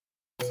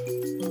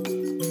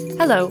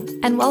Hello,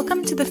 and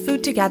welcome to the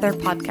Food Together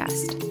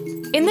podcast.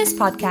 In this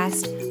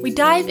podcast, we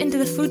dive into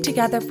the Food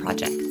Together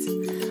project,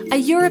 a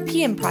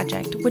European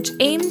project which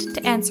aimed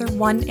to answer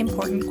one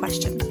important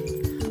question.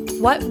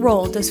 What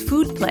role does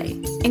food play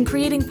in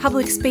creating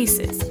public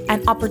spaces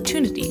and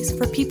opportunities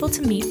for people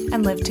to meet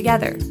and live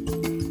together?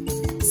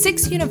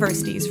 6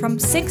 universities from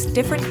 6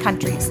 different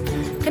countries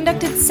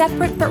conducted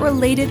separate but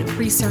related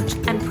research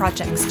and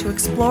projects to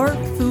explore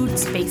food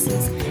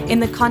spaces in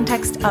the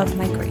context of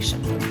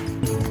migration.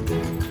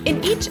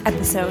 In each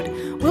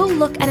episode, we'll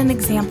look at an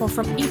example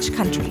from each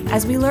country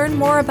as we learn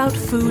more about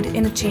food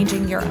in a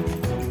changing Europe.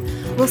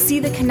 We'll see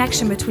the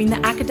connection between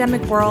the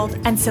academic world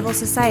and civil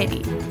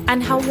society,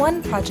 and how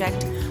one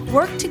project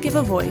worked to give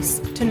a voice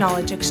to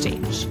knowledge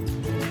exchange.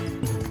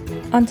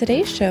 On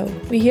today's show,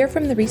 we hear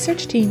from the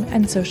research team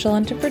and social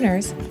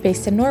entrepreneurs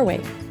based in Norway.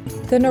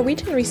 The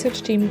Norwegian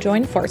research team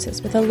joined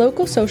forces with a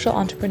local social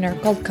entrepreneur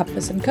called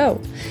Compass &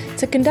 Co.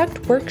 to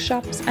conduct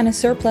workshops and a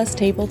surplus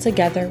table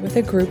together with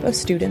a group of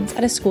students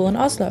at a school in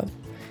Oslo.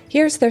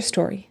 Here's their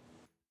story.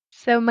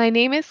 So my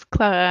name is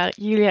Clara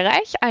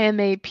Julia-Reich. I am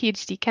a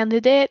PhD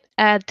candidate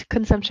at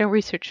Consumption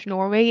Research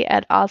Norway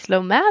at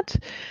Oslo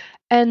Met,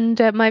 and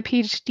my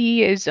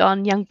PhD is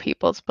on young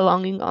people's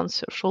belonging on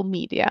social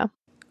media.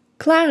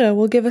 Clara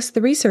will give us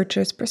the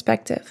researcher's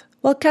perspective,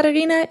 while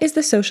Katarina is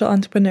the social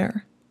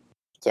entrepreneur.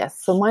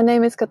 Yes, so my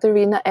name is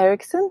Katarina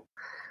Eriksson.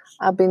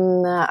 I'm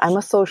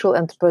a social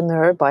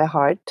entrepreneur by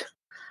heart.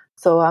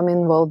 So I'm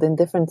involved in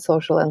different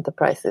social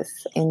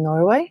enterprises in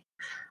Norway.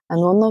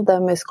 And one of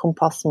them is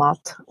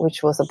Kompassmat,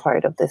 which was a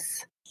part of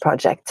this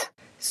project.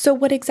 So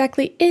what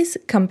exactly is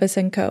Compass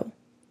 & Co?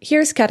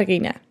 Here's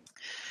Katarina.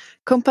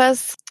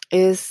 Compass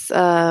is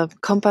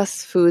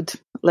Compass Food,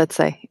 let's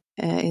say,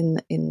 in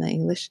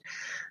English.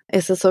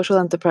 It's a social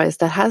enterprise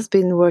that has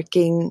been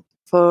working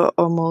for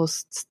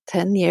almost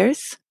 10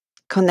 years,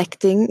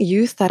 connecting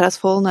youth that has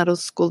fallen out of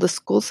the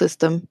school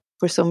system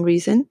for some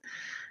reason,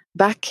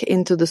 back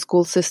into the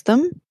school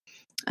system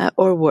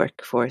or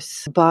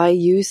workforce by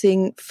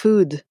using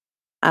food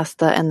as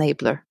the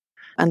enabler.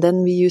 And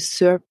then we use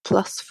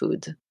surplus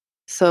food.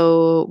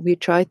 So we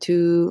try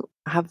to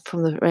have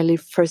from the really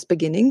first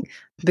beginning,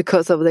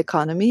 because of the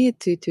economy,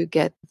 to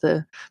get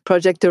the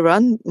project to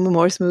run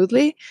more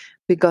smoothly.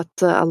 We got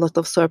a lot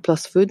of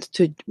surplus food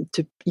to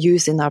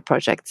use in our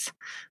projects.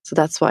 So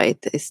that's why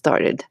it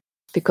started,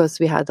 because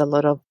we had a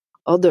lot of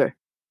other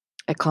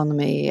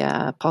economy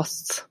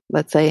posts,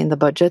 let's say, in the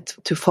budget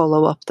to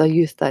follow up the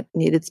youth that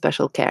needed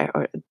special care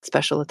or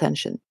special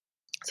attention.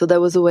 So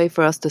that was a way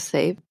for us to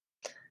save.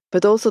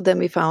 But also then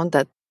we found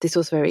that this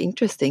was very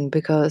interesting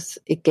because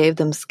it gave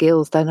them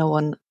skills that no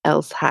one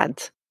else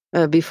had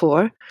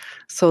before,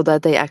 so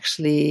that they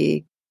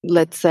actually,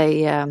 let's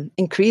say,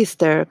 increased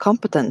their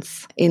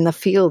competence in a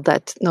field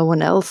that no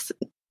one else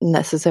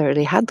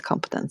necessarily had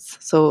competence.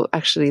 So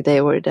actually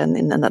they were then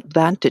in an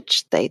advantage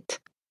state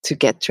to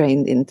get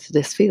trained into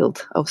this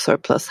field of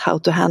surplus, how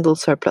to handle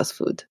surplus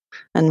food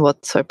and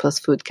what surplus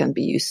food can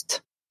be used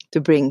to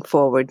bring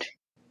forward.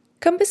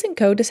 Compass &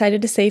 Co.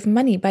 decided to save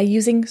money by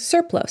using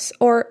surplus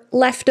or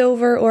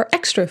leftover or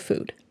extra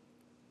food.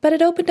 But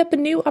it opened up a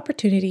new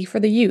opportunity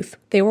for the youth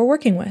they were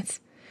working with.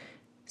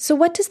 So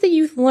what does the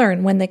youth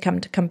learn when they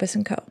come to Compass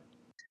 & Co?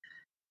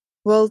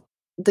 Well,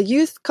 the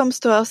youth comes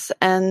to us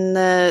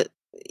and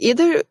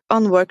either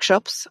on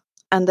workshops,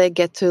 and they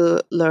get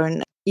to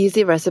learn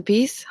easy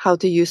recipes, how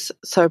to use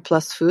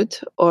surplus food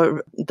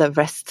or the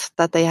rest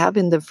that they have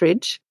in the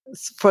fridge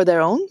for their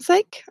own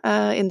sake,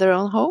 in their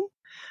own home,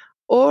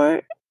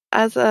 or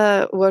as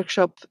a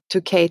workshop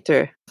to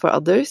cater for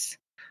others,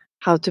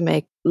 how to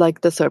make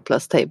like the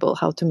surplus table,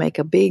 how to make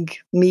a big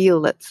meal,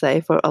 let's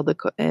say, for other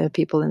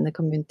people in the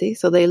community.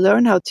 So they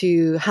learn how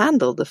to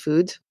handle the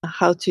food,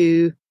 how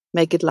to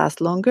make it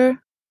last longer,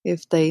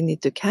 if they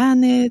need to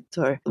can it,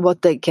 or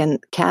what they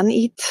can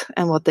eat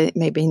and what they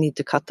maybe need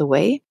to cut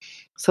away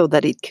so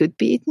that it could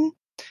be eaten.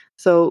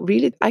 So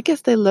really, I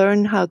guess they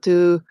learn how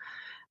to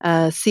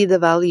see the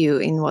value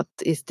in what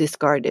is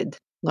discarded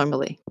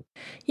normally.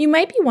 You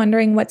might be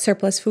wondering what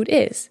surplus food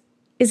is.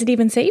 Is it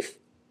even safe?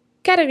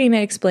 Katarina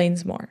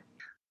explains more.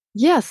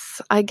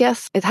 Yes, I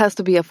guess it has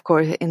to be, of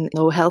course, in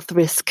no health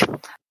risk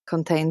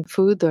contained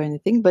food or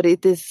anything, but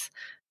it is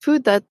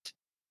food that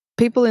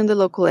people in the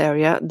local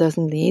area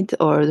doesn't need,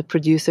 or the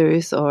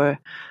producers or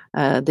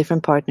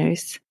different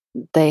partners.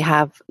 They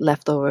have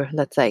leftover,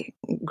 let's say,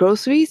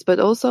 groceries, but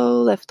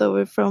also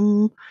leftover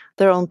from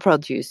their own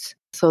produce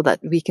so that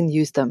we can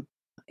use them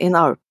in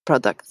our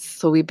products.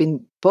 So we've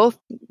been both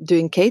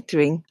doing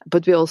catering,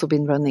 but we've also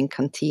been running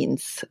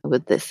canteens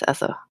with this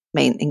as a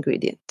main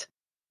ingredient.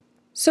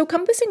 So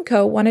Compass &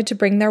 Co. wanted to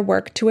bring their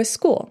work to a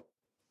school.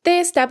 They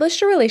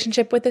established a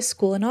relationship with a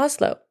school in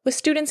Oslo with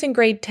students in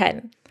grade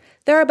 10.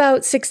 They're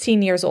about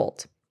 16 years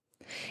old.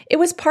 It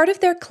was part of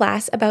their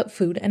class about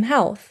food and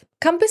health.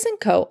 Compass &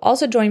 Co.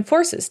 also joined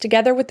forces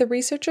together with the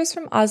researchers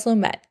from Oslo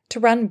Met to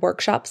run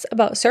workshops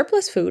about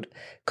surplus food,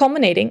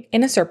 culminating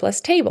in a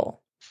surplus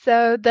table.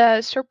 So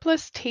the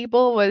surplus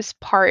table was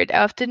part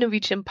of the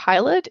Norwegian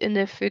pilot in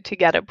the Food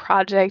Together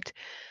project,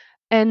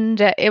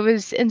 And it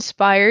was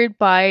inspired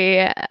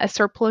by a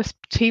surplus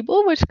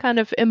table, which kind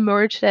of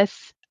emerged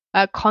as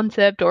a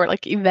concept or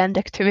like event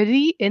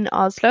activity in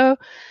Oslo.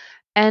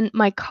 And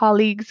my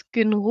colleagues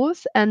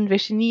Gunros and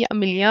Virginie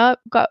Amelia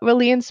got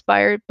really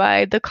inspired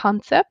by the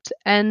concept,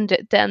 and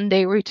then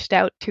they reached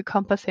out to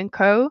Compass &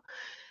 Co.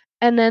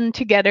 And then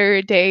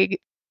together they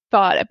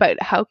thought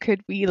about how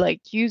could we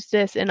like use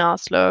this in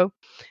Oslo.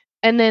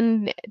 And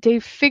then they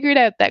figured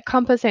out that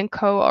Compass &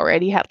 Co.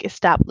 already had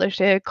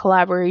established a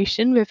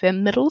collaboration with a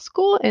middle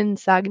school in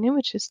Sagene,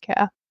 which is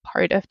a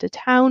part of the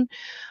town,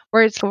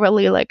 where it's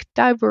really like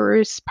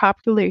diverse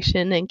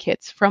population and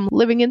kids from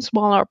living in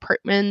smaller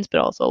apartments, but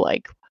also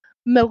like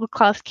middle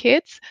class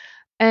kids.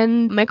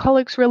 And my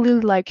colleagues really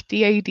liked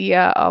the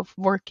idea of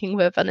working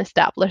with an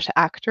established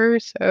actor.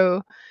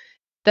 So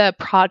the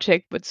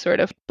project would sort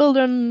of build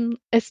on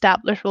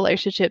established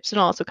relationships and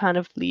also kind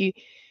of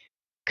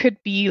could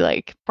be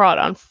like brought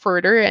on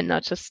further and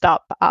not just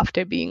stop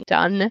after being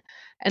done,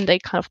 and they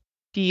kind of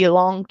the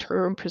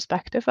long-term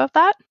perspective of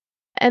that.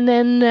 And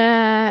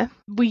then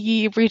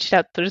we reached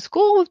out to the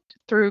school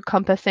through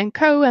Compass &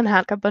 Co. and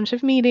had a bunch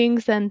of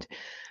meetings and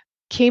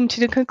came to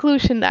the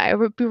conclusion that it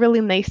would be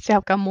really nice to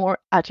have a more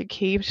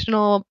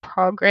educational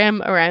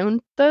program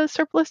around the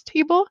surplus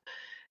table.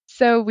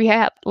 So we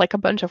had like a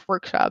bunch of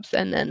workshops,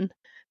 and then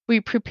we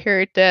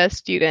prepared the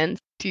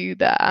students to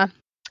the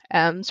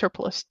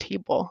surplus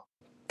table.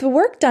 The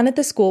work done at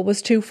the school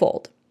was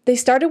twofold. They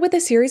started with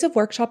a series of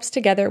workshops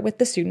together with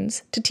the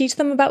students to teach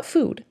them about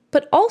food,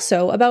 but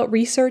also about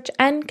research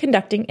and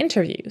conducting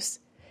interviews.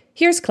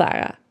 Here's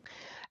Clara.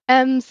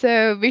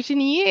 So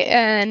Virginie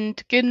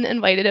and Gun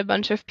invited a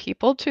bunch of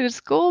people to the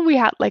school. We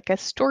had like a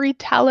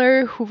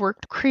storyteller who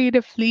worked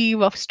creatively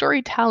with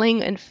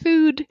storytelling and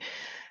food.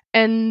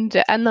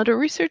 And another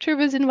researcher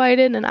was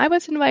invited, and I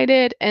was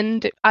invited,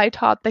 and I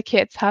taught the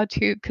kids how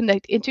to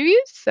conduct interviews.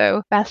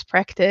 So best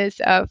practice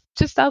of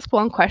just ask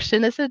one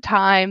question at a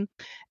time.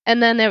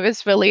 And then it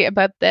was really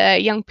about the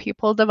young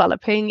people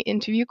developing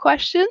interview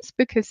questions,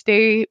 because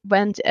they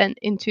went and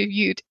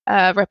interviewed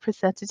a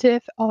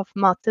representative of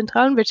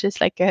Matsentralen, which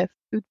is like a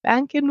food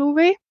bank in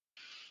Norway.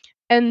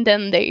 And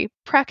then they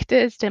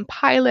practiced and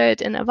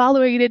piloted and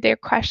evaluated their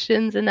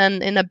questions, and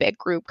then in a big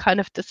group kind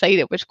of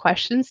decided which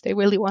questions they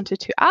really wanted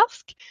to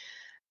ask.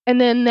 And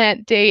then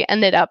they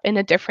ended up in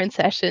a different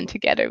session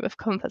together with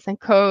Compass &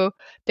 Co.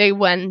 They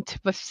went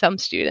with some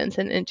students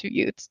and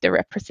interviewed the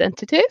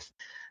representative.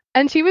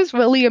 And she was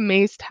really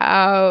amazed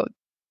how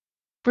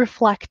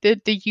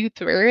reflected the youth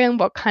were and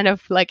what kind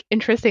of like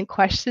interesting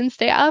questions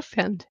they asked.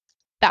 And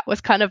that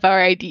was kind of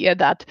our idea,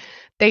 that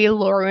they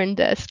learn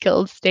the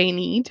skills they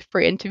need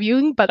for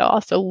interviewing, but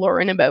also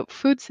learn about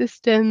food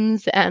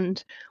systems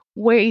and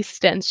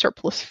waste and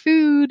surplus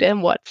food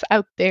and what's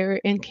out there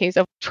in case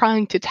of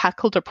trying to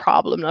tackle the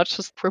problem, not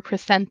just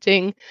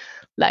representing.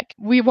 Like,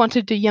 we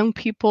wanted the young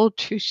people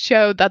to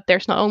show that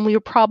there's not only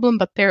a problem,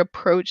 but there are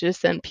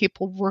approaches and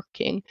people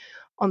working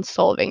on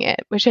solving it,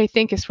 which I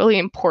think is really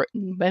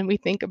important when we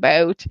think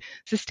about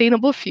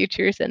sustainable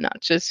futures and not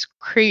just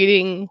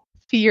creating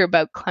fear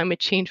about climate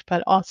change,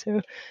 but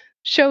also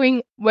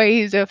showing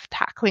ways of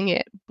tackling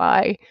it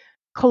by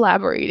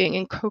collaborating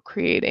and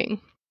co-creating.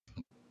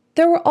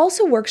 There were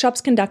also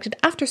workshops conducted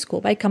after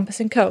school by Compass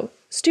 & Co.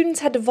 Students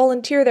had to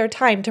volunteer their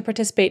time to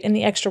participate in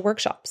the extra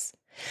workshops.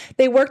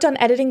 They worked on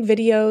editing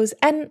videos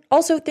and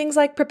also things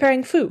like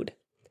preparing food.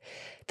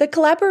 The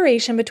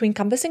collaboration between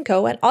Compass &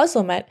 Co. and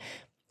OsloMet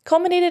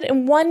culminated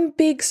in one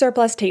big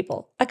surplus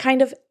table, a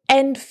kind of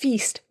end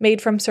feast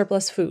made from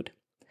surplus food.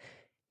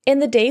 In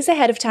the days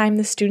ahead of time,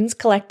 the students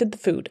collected the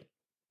food.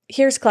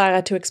 Here's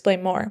Clara to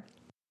explain more.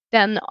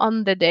 Then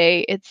on the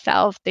day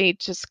itself, they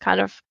just kind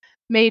of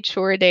made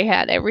sure they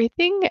had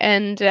everything.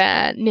 And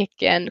Nick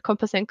and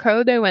Compass &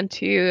 Co., they went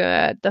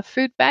to the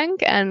food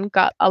bank and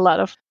got a lot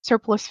of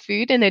surplus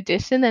food in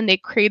addition. And they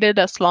created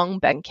a slong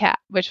banquet,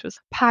 which was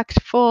packed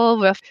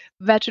full with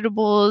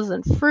vegetables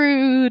and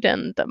fruit.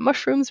 And the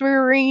mushrooms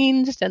were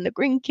arranged and the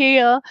green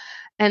kale.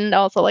 And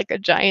also like a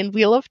giant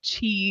wheel of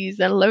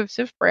cheese and loaves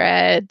of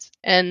bread.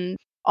 And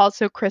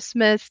also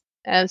Christmas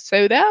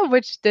soda,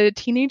 which the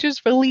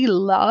teenagers really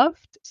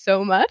loved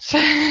so much.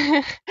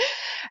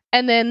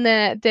 And then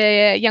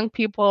the young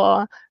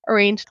people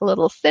arranged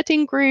little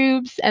sitting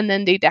groups, and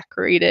then they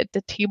decorated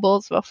the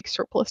tables with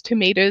surplus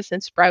tomatoes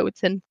and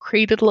sprouts and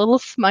created little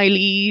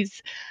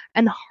smileys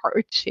and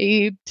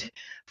heart-shaped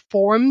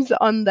forms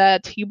on the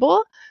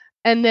table.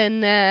 And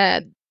then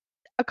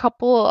a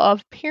couple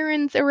of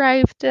parents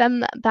arrived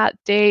that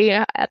day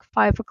at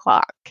 5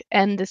 o'clock,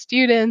 and the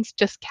students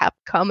just kept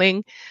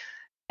coming.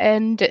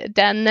 And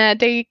then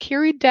they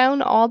carried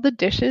down all the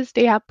dishes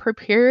they had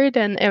prepared,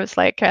 and it was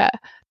like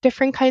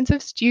different kinds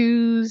of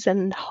stews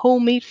and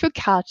homemade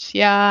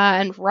focaccia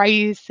and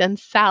rice and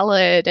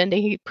salad, and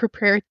they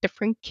prepared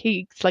different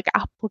cakes like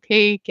apple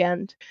cake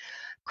and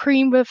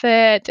cream with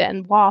it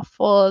and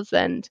waffles,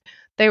 and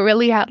they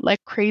really had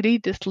like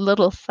created this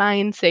little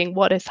sign saying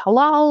what is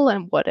halal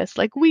and what is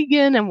like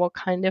vegan and what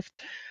kind of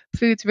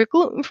foods were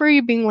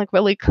gluten-free, being like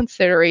really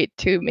considerate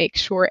to make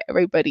sure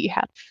everybody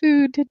had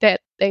food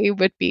that they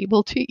would be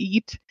able to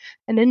eat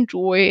and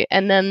enjoy.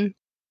 And then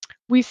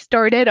we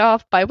started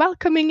off by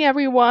welcoming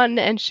everyone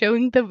and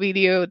showing the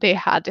video they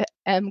had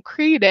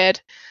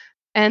created.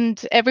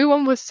 And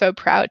everyone was so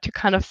proud to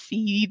kind of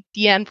see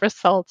the end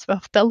results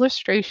of the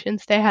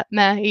illustrations they had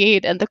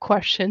made and the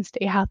questions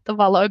they had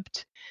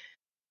developed.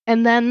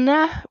 And then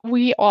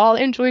we all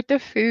enjoyed the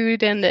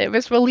food, and it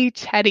was really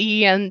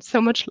chatty and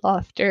so much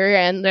laughter,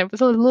 and it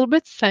was a little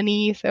bit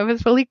sunny, so it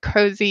was really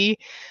cozy.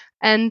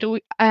 And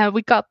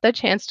we got the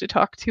chance to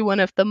talk to one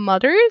of the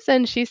mothers,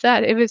 and she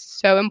said it was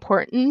so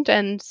important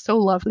and so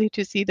lovely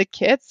to see the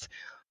kids,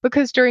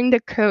 because during the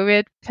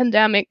COVID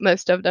pandemic,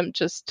 most of them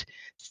just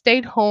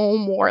stayed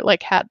home or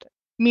like had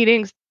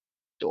meetings,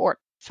 or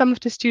some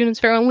of the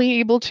students were only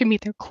able to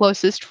meet their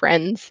closest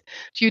friends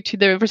due to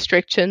the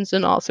restrictions,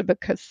 and also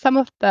because some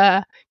of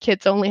the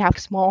kids only have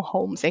small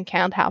homes and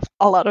can't have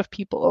a lot of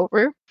people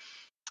over.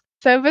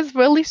 So it was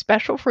really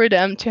special for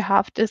them to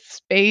have this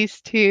space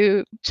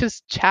to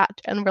just chat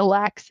and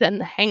relax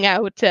and hang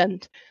out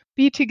and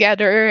be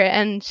together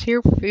and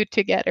share food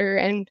together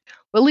and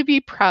really be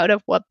proud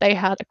of what they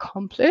had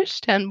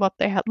accomplished and what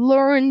they had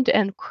learned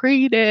and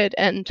created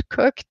and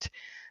cooked.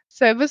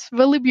 So it was a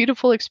really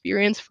beautiful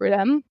experience for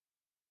them.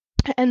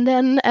 And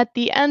then at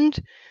the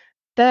end,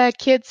 the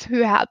kids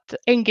who had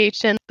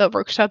engaged in the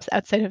workshops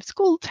outside of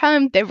school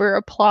time, they were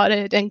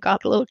applauded and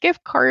got little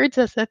gift cards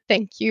as a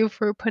thank you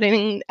for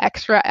putting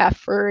extra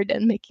effort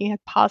and making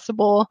it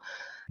possible.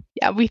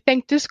 Yeah, we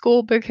thank the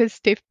school because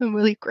they've been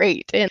really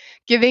great in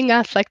giving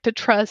us like the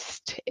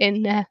trust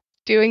in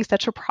doing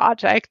such a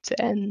project.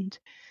 And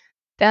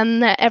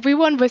then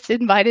everyone was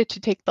invited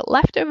to take the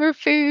leftover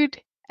food,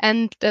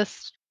 and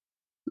this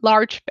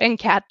large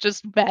banquet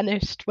just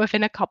vanished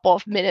within a couple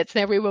of minutes,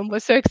 and everyone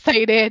was so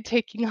excited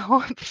taking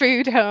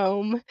food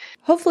home.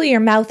 Hopefully your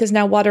mouth is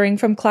now watering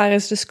from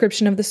Clara's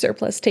description of the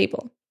surplus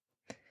table.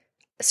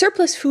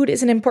 Surplus food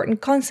is an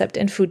important concept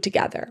in Food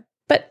Together,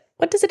 but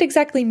what does it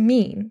exactly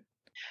mean?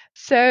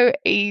 So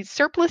a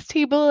surplus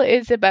table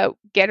is about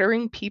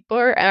gathering people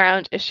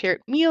around a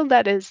shared meal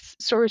that is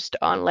sourced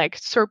on like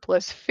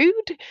surplus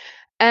food.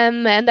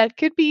 And that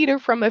could be either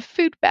from a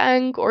food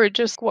bank or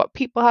just what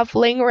people have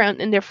laying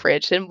around in their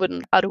fridge and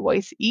wouldn't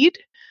otherwise eat.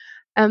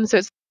 So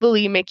it's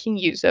really making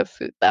use of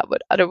food that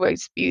would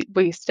otherwise be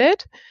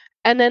wasted.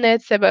 And then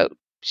it's about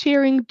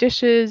sharing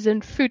dishes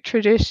and food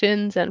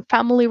traditions and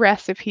family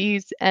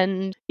recipes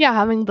and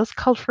having this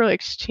cultural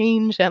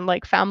exchange and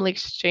like family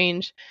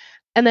exchange.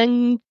 And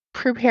then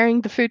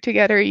preparing the food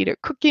together, either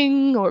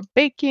cooking or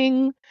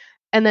baking,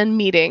 and then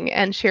meeting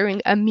and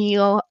sharing a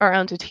meal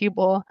around a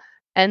table.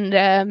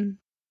 And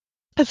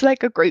it's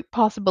like a great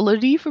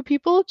possibility for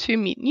people to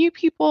meet new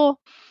people.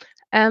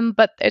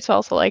 But it's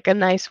also like a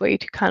nice way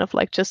to kind of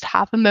like just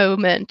have a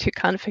moment to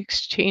kind of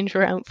exchange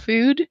around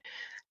food.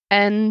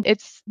 And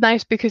it's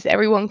nice because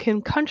everyone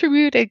can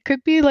contribute. It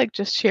could be like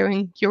just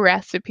sharing your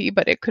recipe,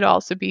 but it could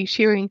also be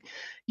sharing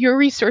your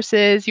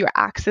resources, your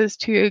access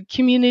to a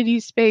community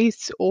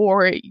space,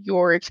 or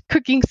your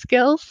cooking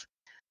skills.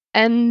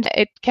 And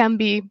it can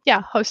be,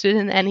 hosted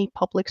in any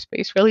public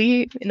space,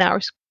 really. In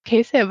our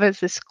case, it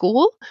was a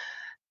school.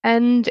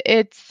 And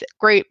it's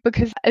great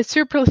because a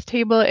surplus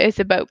table is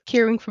about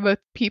caring for both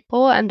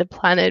people and the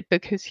planet,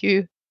 because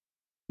you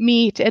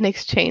meet and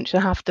exchange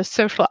and have the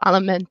social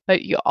element,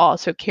 but you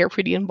also care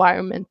for the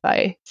environment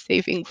by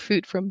saving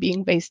food from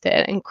being wasted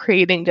and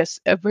creating this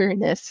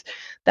awareness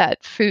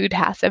that food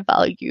has a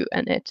value,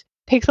 and it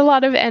takes a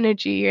lot of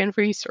energy and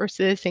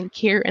resources and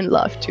care and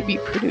love to be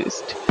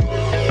produced.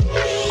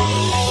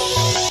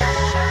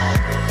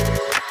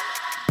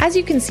 As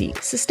you can see,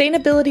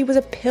 sustainability was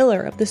a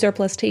pillar of the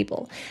surplus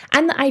table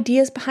and the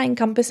ideas behind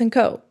Compass &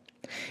 Co.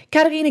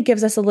 Katarina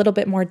gives us a little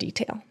bit more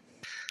detail.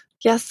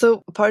 Yeah,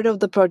 so part of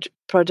the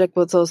project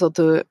was also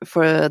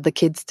for the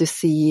kids to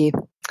see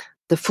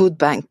the food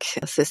bank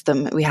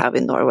system we have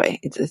in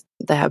Norway.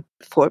 They have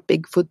 4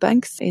 big food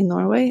banks in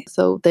Norway.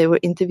 So they were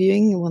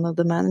interviewing one of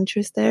the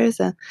managers there.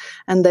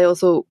 And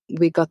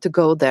we got to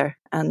go there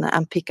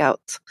and pick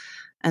out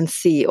and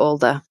see all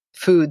the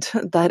food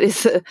that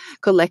is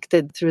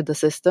collected through the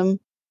system.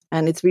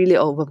 And it's really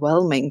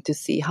overwhelming to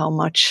see how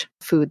much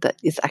food that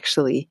is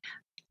actually,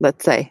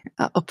 let's say,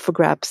 up for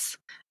grabs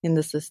in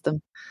the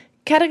system.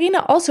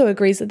 Katarina also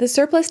agrees that the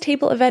surplus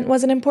table event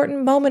was an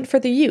important moment for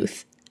the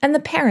youth and the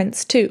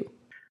parents too.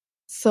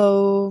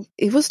 So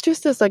it was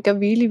just as like a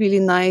really, really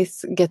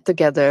nice get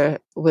together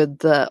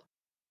with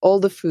all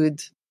the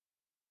food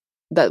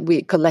that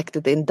we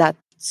collected in that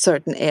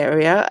certain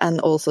area, and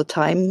also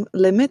time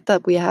limit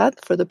that we had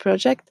for the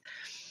project.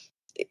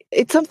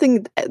 It's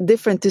something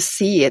different to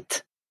see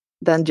it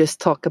than just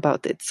talk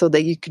about it, so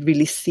that you could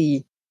really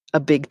see a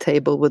big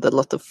table with a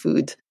lot of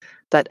food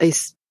that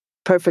is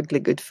perfectly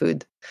good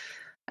food.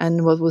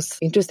 And what was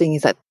interesting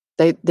is that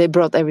they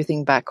brought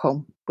everything back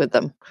home with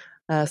them,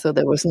 so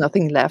there was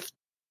nothing left.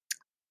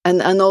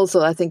 And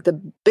also I think the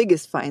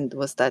biggest find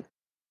was that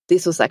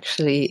this was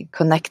actually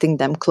connecting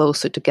them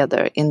closer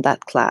together in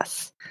that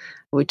class,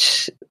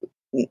 which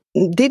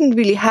didn't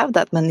really have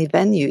that many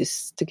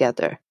venues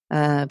together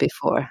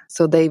before.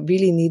 So they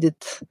really needed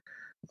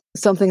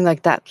something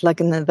like that, like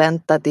an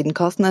event that didn't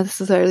cost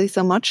necessarily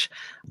so much.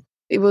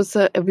 It was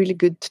a really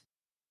good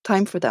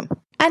time for them.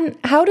 And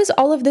how does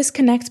all of this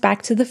connect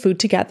back to the Food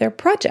Together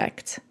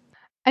project?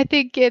 I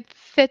think it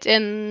fit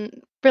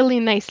in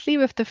really nicely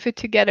with the Food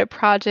Together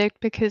project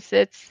because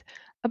it's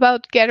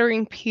about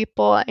gathering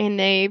people in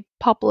a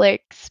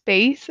public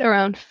space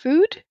around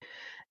food.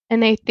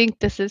 And I think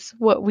this is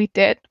what we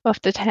did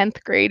with the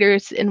 10th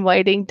graders,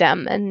 inviting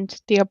them and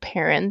their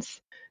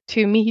parents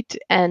to meet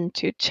and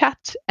to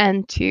chat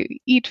and to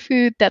eat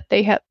food that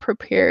they had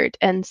prepared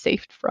and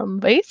saved from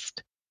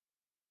waste.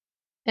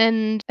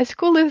 And a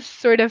school is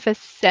sort of a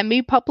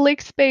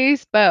semi-public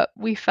space, but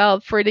we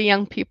felt for the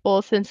young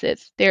people, since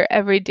it's their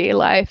everyday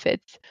life,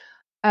 it's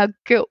a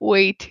good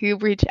way to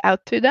reach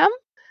out to them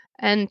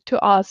and to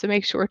also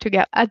make sure to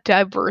get a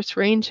diverse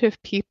range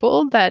of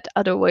people that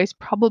otherwise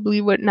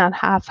probably would not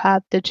have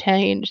had the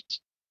chance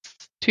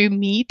to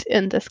meet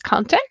in this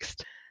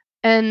context.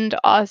 And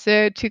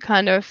also to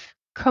kind of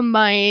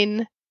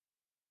combine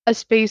a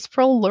space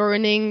for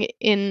learning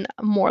in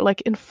a more like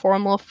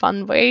informal,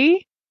 fun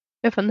way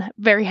with a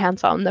very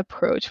hands-on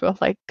approach with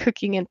like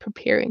cooking and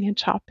preparing and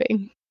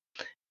shopping.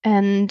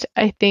 And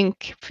I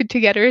think Food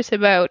Together is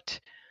about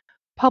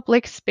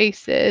public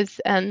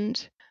spaces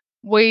and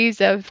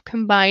ways of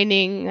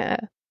combining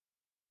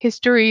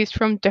histories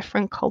from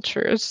different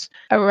cultures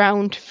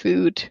around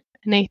food.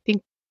 And I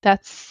think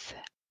that's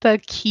the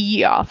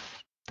key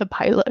of the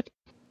pilot.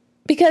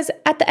 Because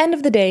at the end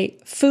of the day,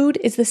 food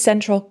is the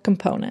central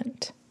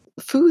component.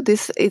 Food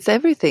is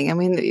everything. I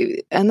mean,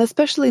 and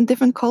especially in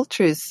different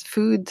cultures,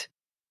 food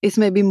is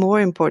maybe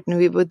more important.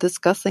 We were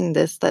discussing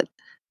this, that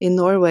in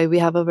Norway we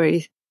have a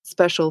very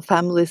special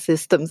family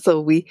system. So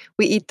we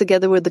eat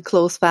together with the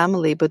close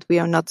family, but we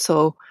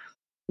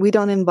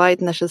don't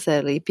invite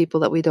necessarily people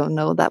that we don't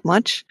know that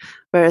much.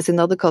 Whereas in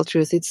other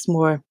cultures, it's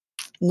more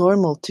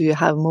normal to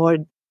have more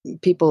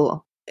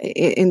people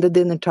in the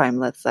dinner time,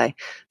 let's say.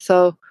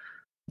 So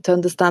to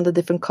understand the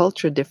different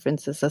culture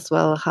differences as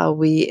well, how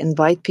we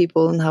invite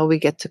people and how we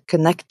get to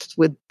connect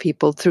with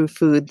people through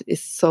food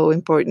is so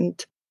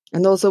important.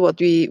 And also what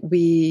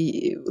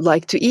we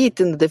like to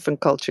eat in the different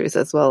cultures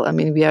as well. I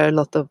mean, we are a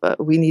lot of,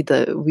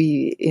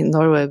 in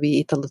Norway, we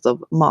eat a lot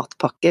of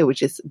matpakke,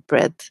 which is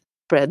bread,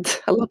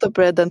 a lot of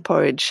bread and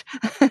porridge.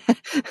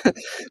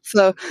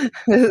 so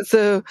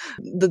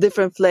the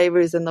different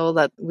flavors and all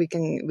that we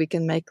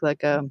can make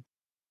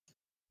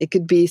it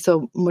could be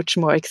so much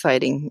more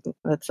exciting,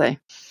 let's say.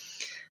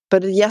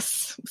 But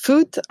yes,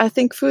 food, I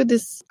think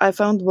I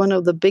found one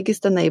of the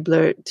biggest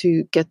enabler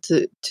to get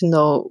to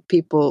know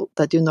people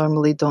that you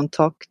normally don't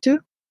talk to.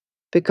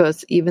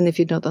 Because even if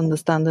you don't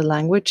understand the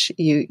language,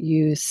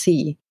 you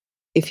see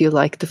if you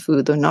like the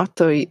food or not,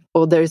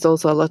 or there's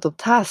also a lot of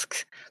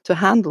tasks to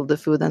handle the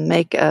food and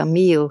make a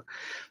meal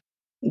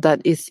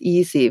that is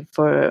easy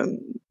for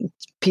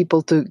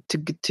people to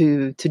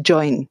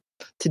join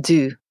to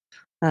do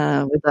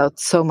without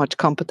so much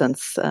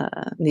competence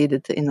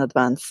needed in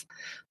advance.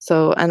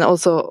 So, and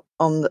also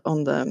on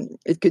the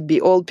it could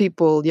be old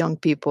people, young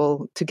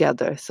people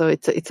together. So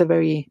it's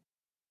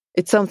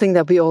something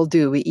that we all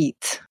do. We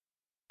eat.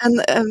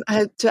 And I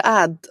have to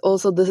add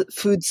also the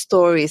food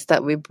stories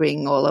that we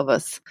bring, all of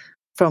us,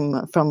 from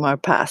our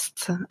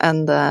past,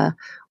 and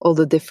all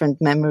the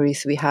different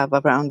memories we have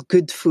around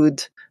good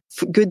food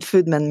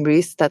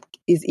memories that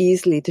is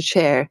easily to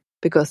share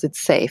because it's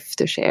safe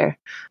to share.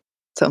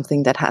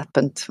 Something that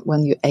happened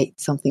when you ate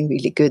something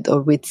really good,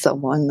 or with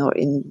someone, or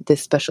in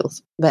this special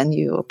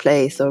venue or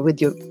place, or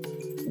with your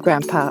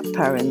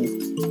grandparents.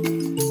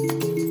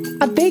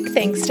 A big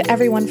thanks to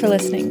everyone for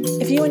listening.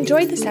 If you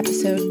enjoyed this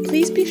episode,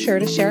 please be sure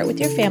to share it with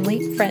your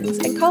family, friends,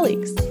 and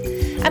colleagues.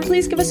 And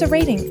please give us a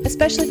rating,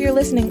 especially if you're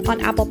listening on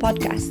Apple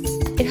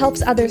Podcasts. It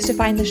helps others to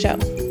find the show.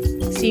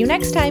 See you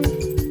next time.